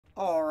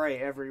Alright,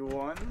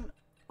 everyone.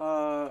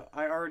 I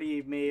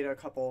already made a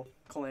couple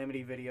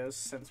Calamity videos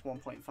since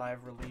 1.5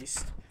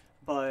 released,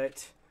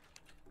 but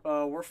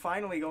we're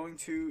finally going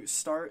to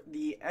start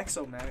the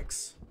EXO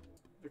MECHS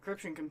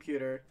decryption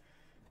computer.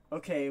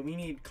 Okay, we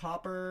need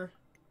copper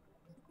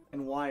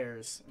and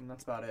wires, and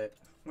that's about it,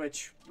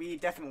 which we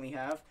definitely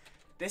have.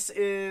 This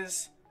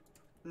is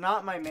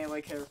not my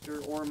melee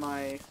character or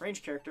my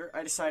range character.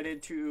 I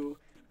decided to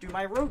do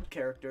my rogue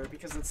character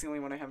because that's the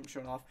only one I haven't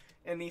shown off.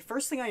 And the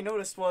first thing I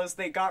noticed was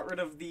they got rid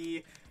of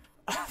the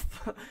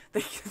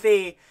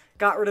they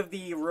got rid of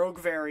the rogue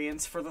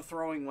variants for the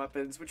throwing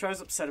weapons, which I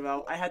was upset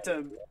about. I had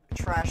to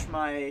trash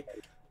my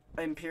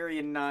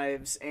Empyrean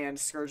knives and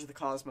Scourge of the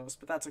Cosmos,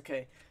 but that's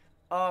okay.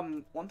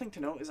 One thing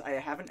to note is I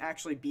haven't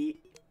actually beat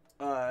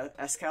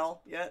Escal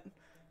yet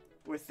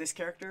with this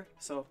character,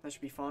 so that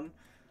should be fun.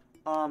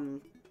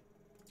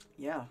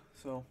 Yeah,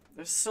 so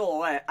there's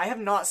Silhouette. I have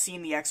not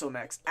seen the EXO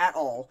MECHS at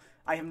all.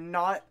 I have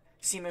not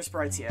seen their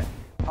sprites yet.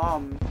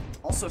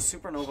 Also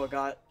Supernova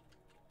got,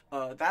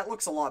 that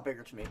looks a lot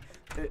bigger to me.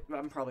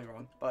 I'm probably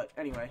wrong, but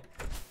anyway.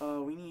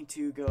 We need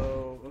to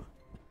go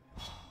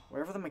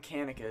wherever the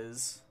mechanic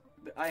is.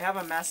 I have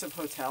a massive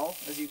hotel,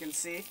 as you can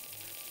see.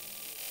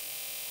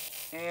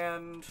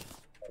 And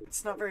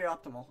it's not very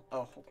optimal.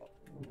 Oh, hold on.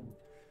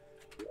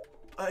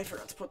 I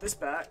forgot to put this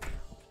back.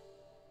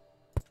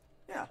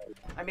 Yeah,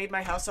 I made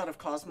my house out of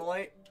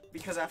Cosmolite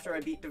because after I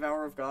beat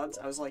Devourer of Gods,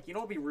 I was like, you know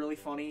what would be really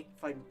funny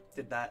if I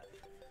did that?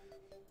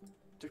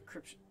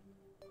 Decryption.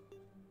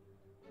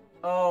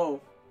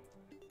 Oh,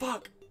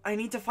 fuck! I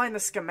need to find the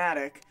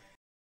schematic.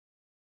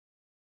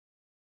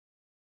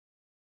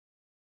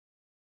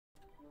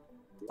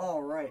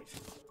 Alright.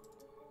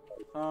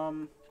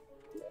 Now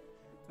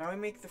I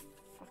make the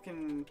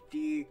fucking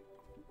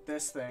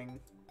this thing.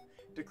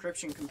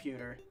 Decryption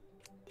computer.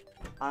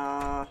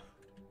 Now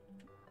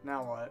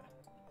what?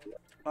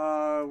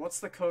 What's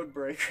the code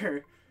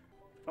breaker?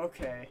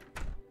 Okay.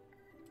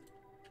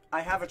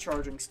 I have a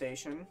charging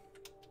station.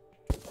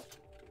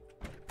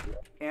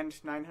 And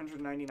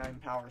 999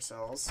 power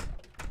cells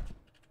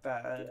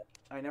that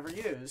I never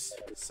used,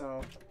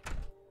 so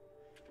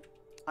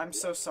I'm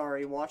so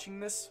sorry. Watching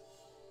me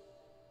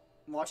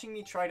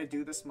try to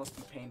do this must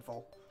be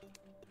painful.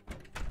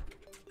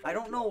 I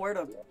don't know where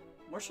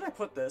should I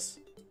put this?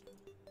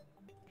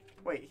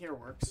 Wait, here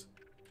works.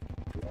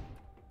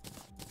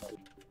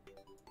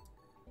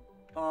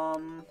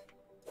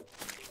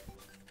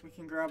 We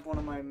can grab one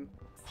of my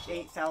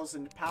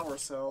 8,000 power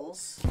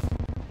cells.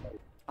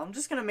 I'm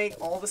just gonna make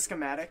all the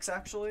schematics,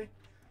 actually,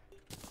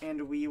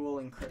 and we will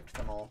encrypt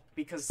them all,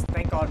 because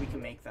thank God we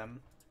can make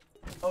them.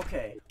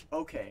 Okay,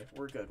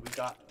 we're good. We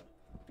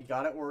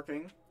got it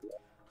working.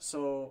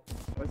 So,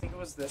 I think it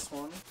was this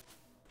one.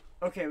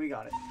 Okay, we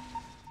got it.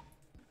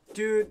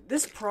 Dude,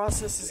 this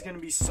process is gonna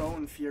be so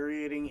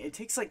infuriating. It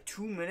takes like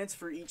 2 minutes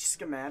for each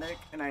schematic,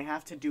 and I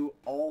have to do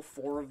all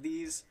 4 of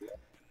these.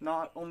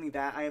 Not only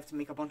that, I have to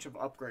make a bunch of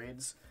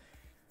upgrades.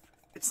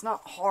 It's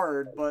not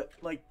hard, but,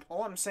 like,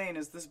 all I'm saying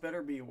is this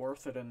better be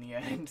worth it in the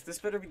end. This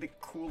better be the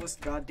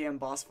coolest goddamn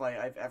boss fight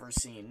I've ever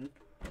seen.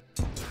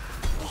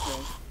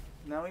 Okay,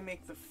 now we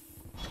make the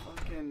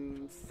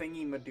fucking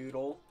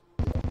thingy-madoodle.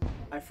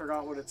 I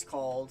forgot what it's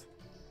called.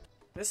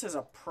 This is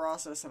a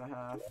process and a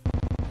half.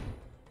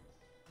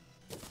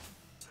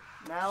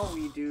 Now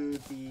we do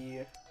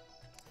the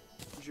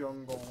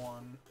jungle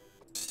one.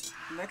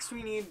 Next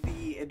we need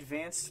the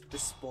advanced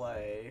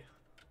display.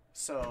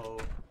 So,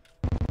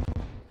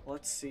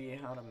 let's see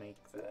how to make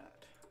that.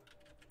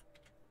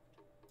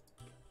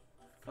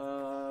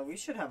 We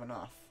should have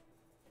enough.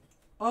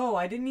 Oh,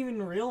 I didn't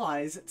even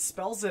realize it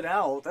spells it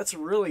out. That's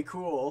really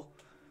cool.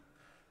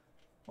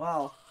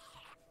 Wow.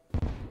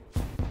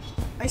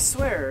 I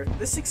swear,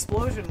 this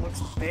explosion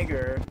looks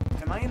bigger.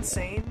 Am I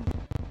insane?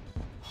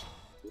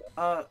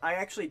 I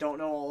actually don't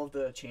know all of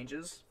the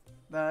changes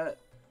that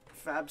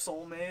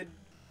FabSoul made.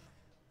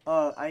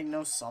 I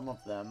know some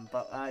of them,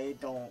 but I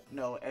don't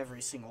know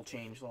every single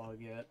changelog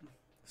yet.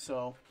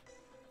 So,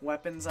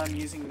 weapons I'm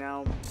using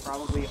now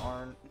probably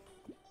aren't,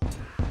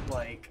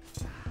 like,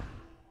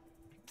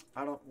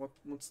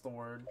 what's the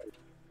word?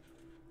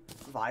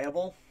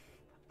 Viable?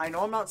 I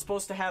know I'm not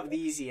supposed to have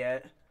these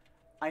yet.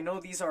 I know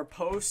these are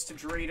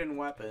post-DRAEDON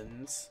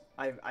weapons,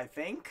 I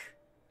think?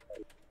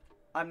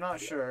 I'm not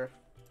sure,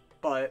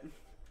 but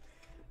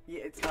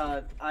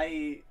yeah,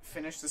 I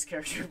finished this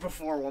character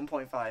before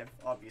 1.5,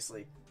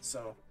 obviously,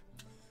 so.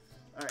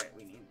 Alright,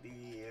 we need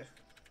the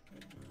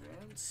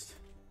advanced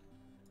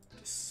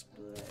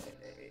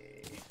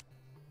display.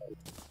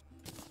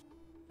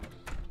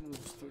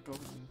 Just go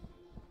ahead and,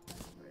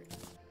 right.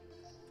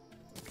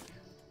 Okay.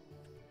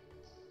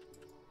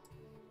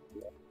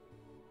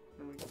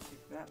 Then we can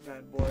take that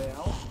bad boy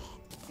out.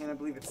 And I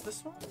believe it's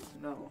this one?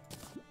 No.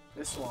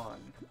 This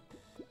one.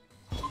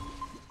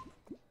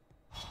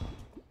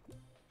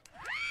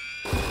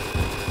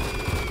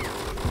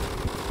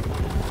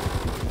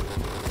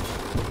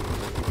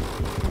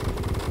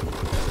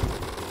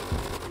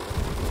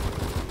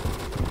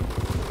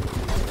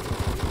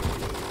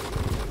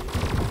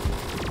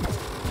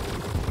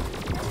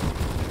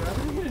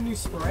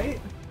 Sprite?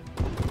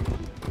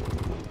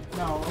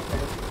 No,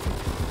 okay.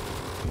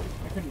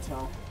 I couldn't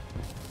tell.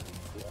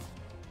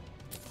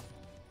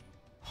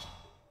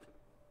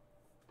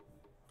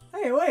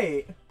 Hey,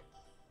 wait!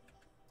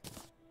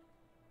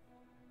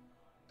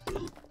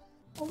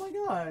 Oh my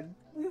god!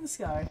 Look at this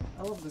guy.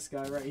 I love this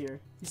guy right here.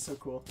 He's so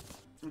cool.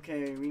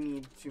 Okay, we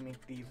need to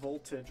make the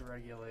voltage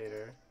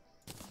regulator.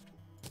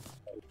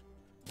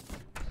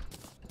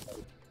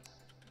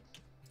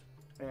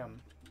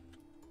 Bam.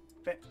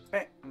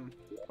 Bam.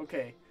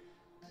 Okay.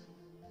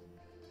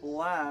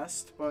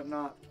 Last, but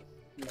not...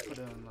 You put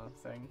it in the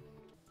thing.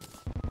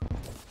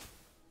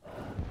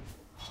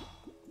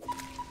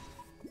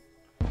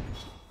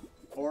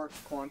 Or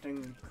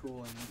quantum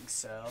cooling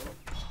cell,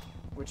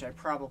 which I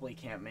probably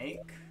can't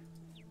make.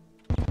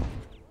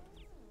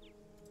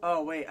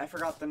 Oh wait, I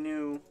forgot the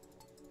new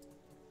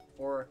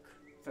Oric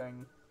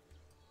thing.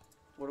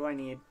 What do I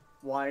need?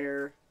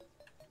 Wire.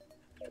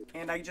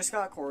 And I just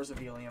got cores of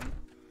helium.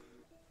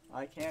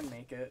 I can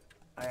make it.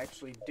 I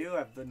actually do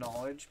have the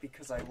knowledge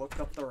because I looked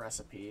up the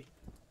recipe.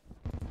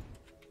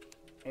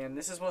 And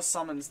this is what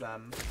summons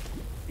them.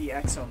 The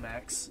EXO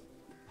MECHs.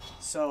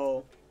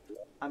 So,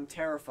 I'm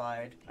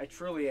terrified. I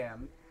truly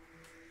am.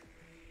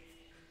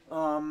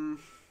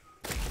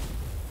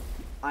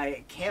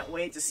 I can't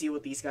wait to see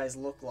what these guys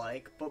look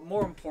like, but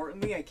more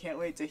importantly, I can't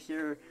wait to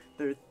hear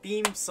their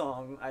theme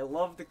song. I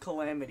love the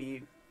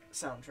Calamity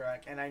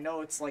soundtrack, and I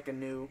know it's like a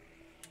new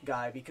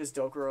guy because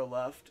Dokuro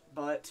left,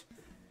 but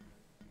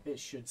it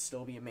should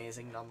still be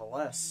amazing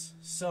nonetheless.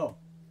 So,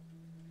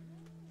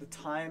 the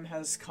time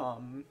has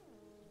come.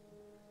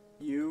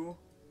 You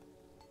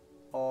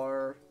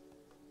are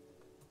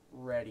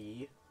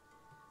ready.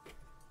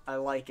 I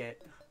like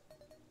it.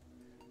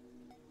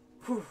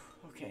 Whew,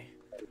 okay.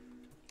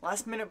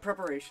 Last minute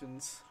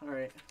preparations.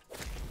 Alright.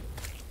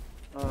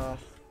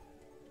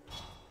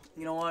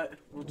 You know what?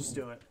 We'll just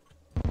do it.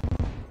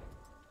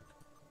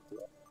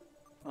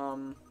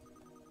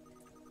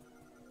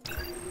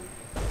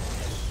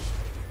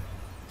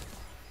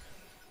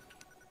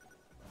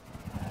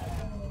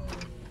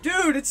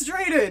 Dude, it's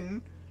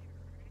DRAEDON!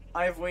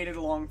 I have waited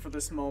long for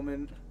this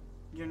moment.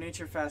 Your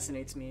nature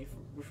fascinates me.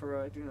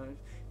 Before I do not,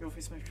 you will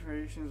face my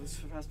preparations with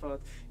surpass,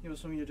 but you will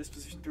show me your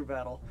disposition through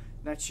battle.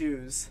 Now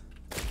choose.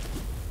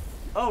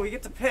 Oh, we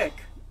get to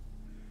pick.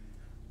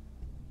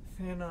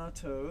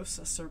 Thanatos,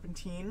 a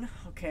serpentine.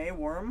 Okay,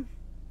 worm.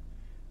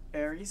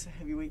 Ares, a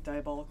heavyweight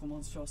diabolical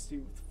monstrosity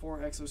with 4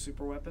 exo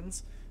super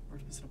weapons.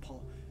 Artemis and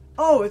Apollo.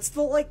 Oh, it's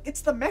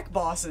the mech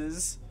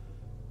bosses.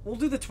 We'll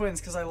do the twins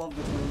because I love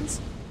the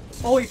twins.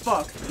 Holy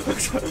fuck.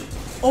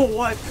 Oh,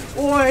 what?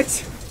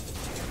 What?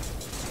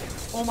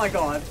 Oh my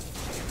god.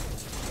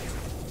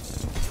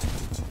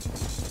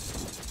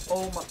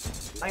 Oh my...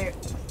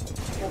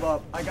 Hold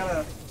up. I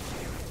gotta...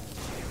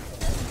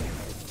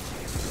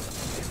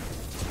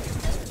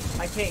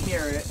 I can't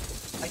hear it.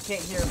 I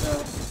can't hear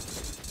the...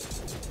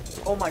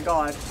 Oh my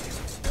god.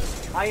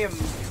 I am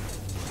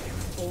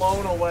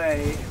blown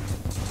away.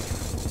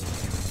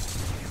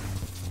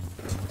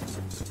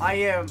 I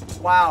am...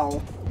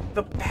 Wow.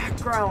 The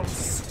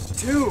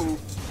backgrounds, too.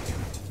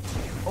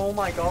 Oh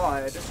my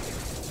god.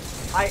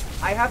 I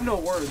have no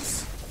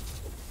words.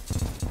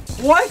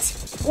 What?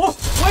 Whoa,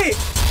 wait!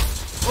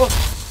 Whoa.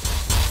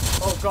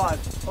 Oh god.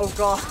 Oh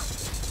god.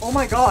 Oh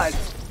my god.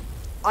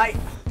 I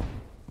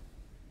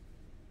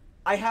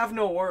have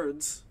no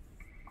words.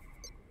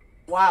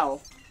 Wow.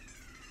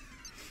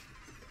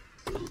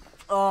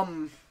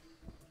 Wow.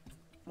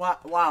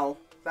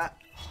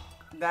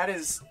 That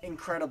is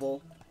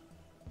incredible.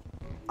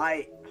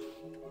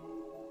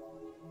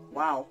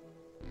 Wow.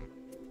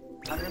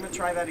 I'm gonna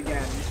try that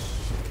again.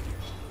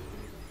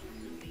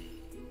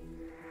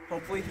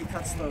 Hopefully he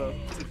cuts to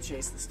the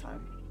chase this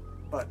time.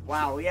 But,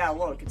 wow, yeah,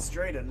 look, it's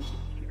DRAEDON.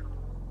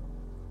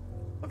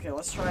 Okay,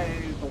 let's try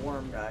the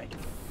worm guy.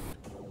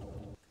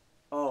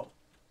 Oh.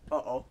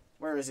 Uh-oh.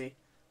 Where is he?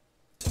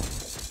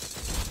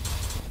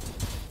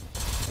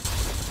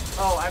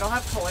 Oh, I don't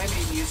have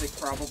Calamity music,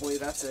 probably.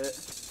 That's it.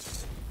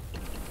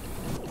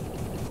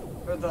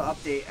 Or the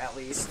update, at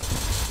least.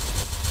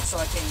 So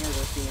I can't hear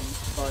the theme,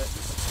 but...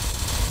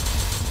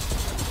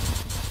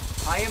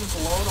 I am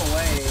blown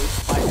away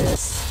by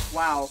this.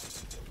 Wow.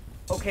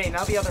 Okay,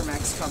 now the other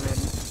mechs come in.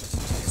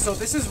 So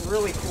this is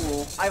really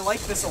cool. I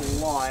like this a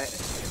lot.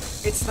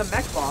 It's the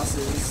mech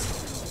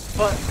bosses,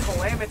 but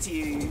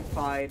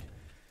Calamity-fied.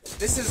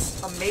 This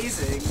is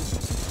amazing.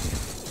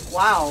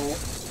 Wow.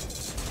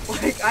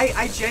 Like,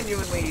 I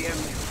genuinely am...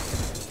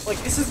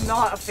 Like, this is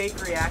not a fake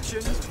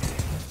reaction.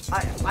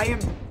 I am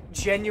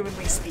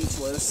genuinely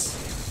speechless.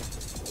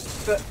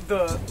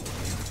 The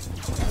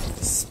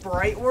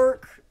sprite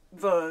work,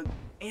 the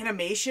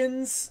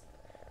animations,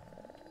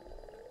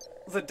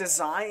 the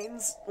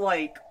designs,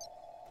 like,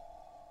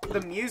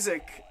 the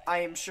music, I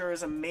am sure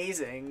is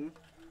amazing,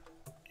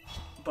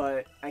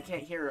 but I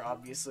can't hear it,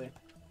 obviously.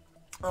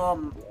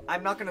 I'm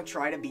not gonna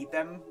try to beat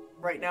them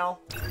right now,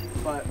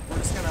 but we're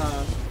just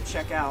gonna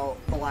check out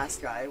the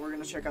last guy. We're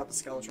gonna check out the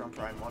Skeletron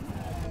Prime one.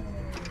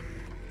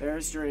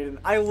 There's DRAEDON.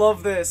 I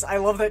love this. I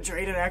love that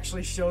DRAEDON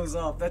actually shows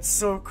up. That's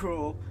so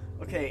cool.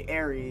 Okay,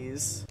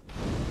 Ares.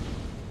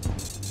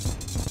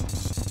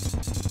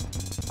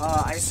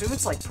 I assume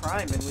it's like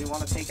Prime and we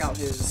want to take out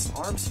his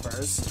arms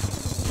first.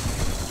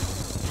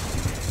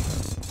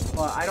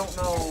 But I don't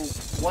know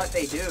what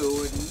they do.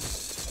 And...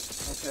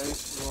 okay,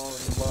 we're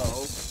already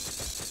low.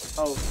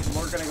 Oh,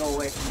 we're gonna go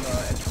away from the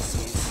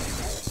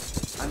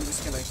NPCs. I'm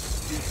just gonna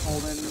keep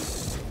holding.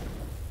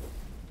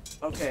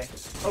 Okay.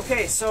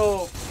 Okay,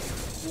 so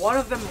one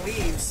of them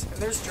leaves,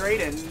 and there's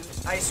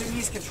DRAEDON. I assume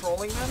he's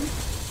controlling them?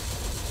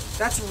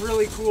 That's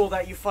really cool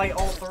that you fight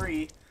all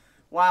three.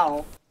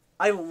 Wow.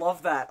 I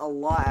love that a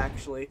lot,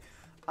 actually.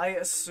 I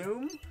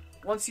assume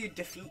once you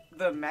defeat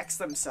the mechs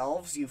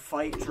themselves, you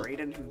fight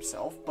DRAEDON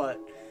himself, but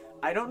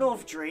I don't know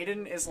if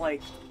DRAEDON is,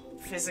 like,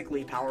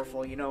 physically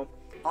powerful, you know?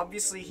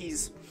 Obviously,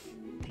 he's...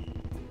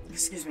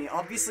 excuse me.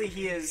 Obviously,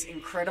 he is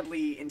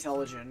incredibly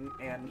intelligent,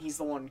 and he's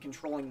the one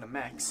controlling the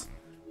mechs.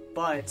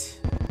 But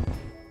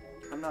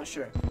I'm not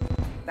sure.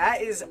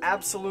 That is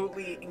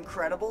absolutely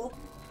incredible,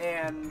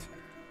 and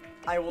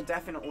I will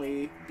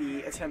definitely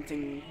be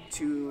attempting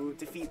to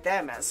defeat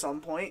them at some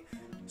point.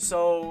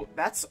 So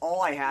that's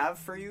all I have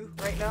for you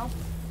right now,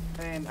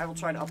 and I will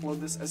try to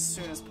upload this as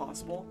soon as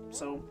possible.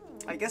 So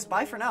I guess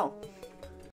bye for now.